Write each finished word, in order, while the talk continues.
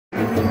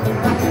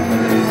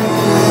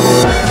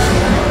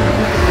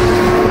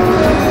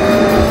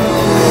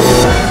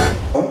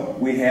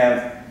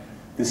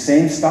the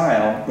same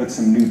style, but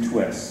some new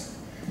twists.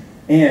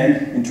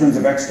 And in terms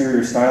of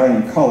exterior styling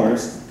and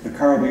colors, the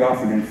car will be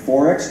offered in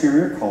 4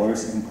 exterior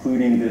colors,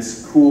 including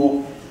this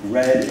cool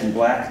red and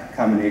black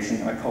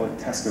combination. I call it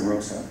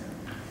Testarossa.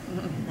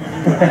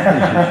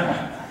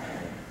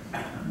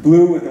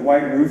 Blue with a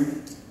white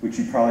roof, which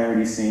you've probably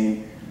already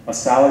seen, a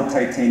solid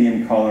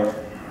titanium color,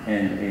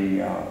 and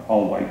a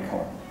all-white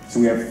color. So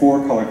we have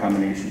 4 color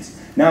combinations.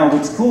 Now,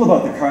 what's cool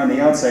about the car on the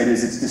outside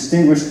is it's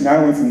distinguished not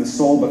only from the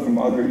Soul, but from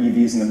other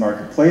EVs in the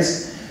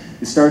marketplace.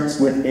 It starts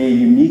with a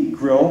unique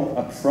grille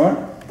up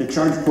front. The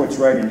charge port's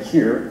right in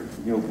here.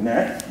 You open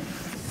that.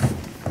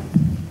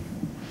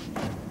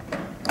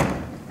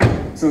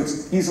 So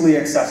it's easily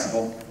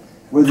accessible.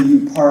 Whether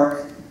you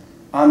park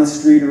on the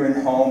street or in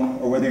home,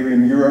 or whether you're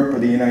in Europe or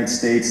the United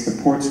States,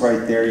 the port's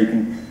right there.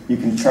 You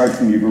can charge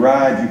from your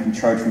garage, you can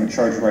charge from a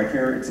charger right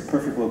here. It's a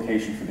perfect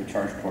location for the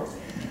charge port.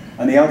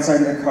 On the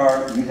outside of the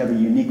car, you have a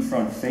unique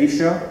front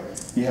fascia.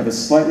 You have a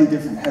slightly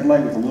different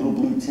headlight with a little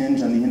blue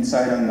tinge on the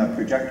inside on the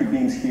projector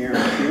beams here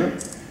and here.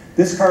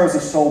 This car is a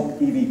Soul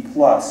EV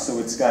Plus, so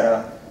it's got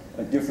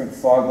a different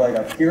fog light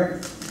up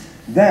here.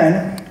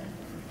 Then,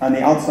 on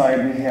the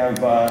outside, we have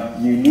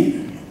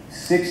unique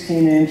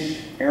 16-inch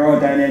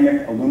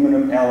aerodynamic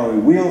aluminum alloy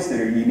wheels that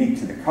are unique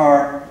to the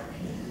car.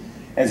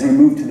 As we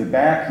move to the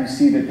back, you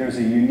see that there's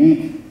a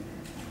unique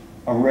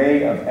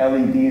array of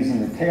LEDs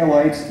in the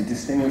taillights to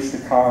distinguish the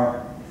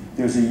car.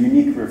 There's a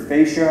unique rear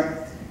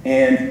fascia,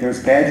 and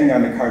there's badging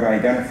on the car to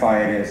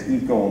identify it as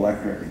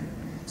eco-electric.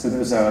 So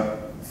there's a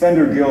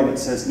fender grille that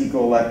says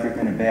eco-electric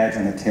and a badge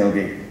on the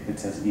tailgate that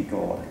says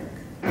eco-electric.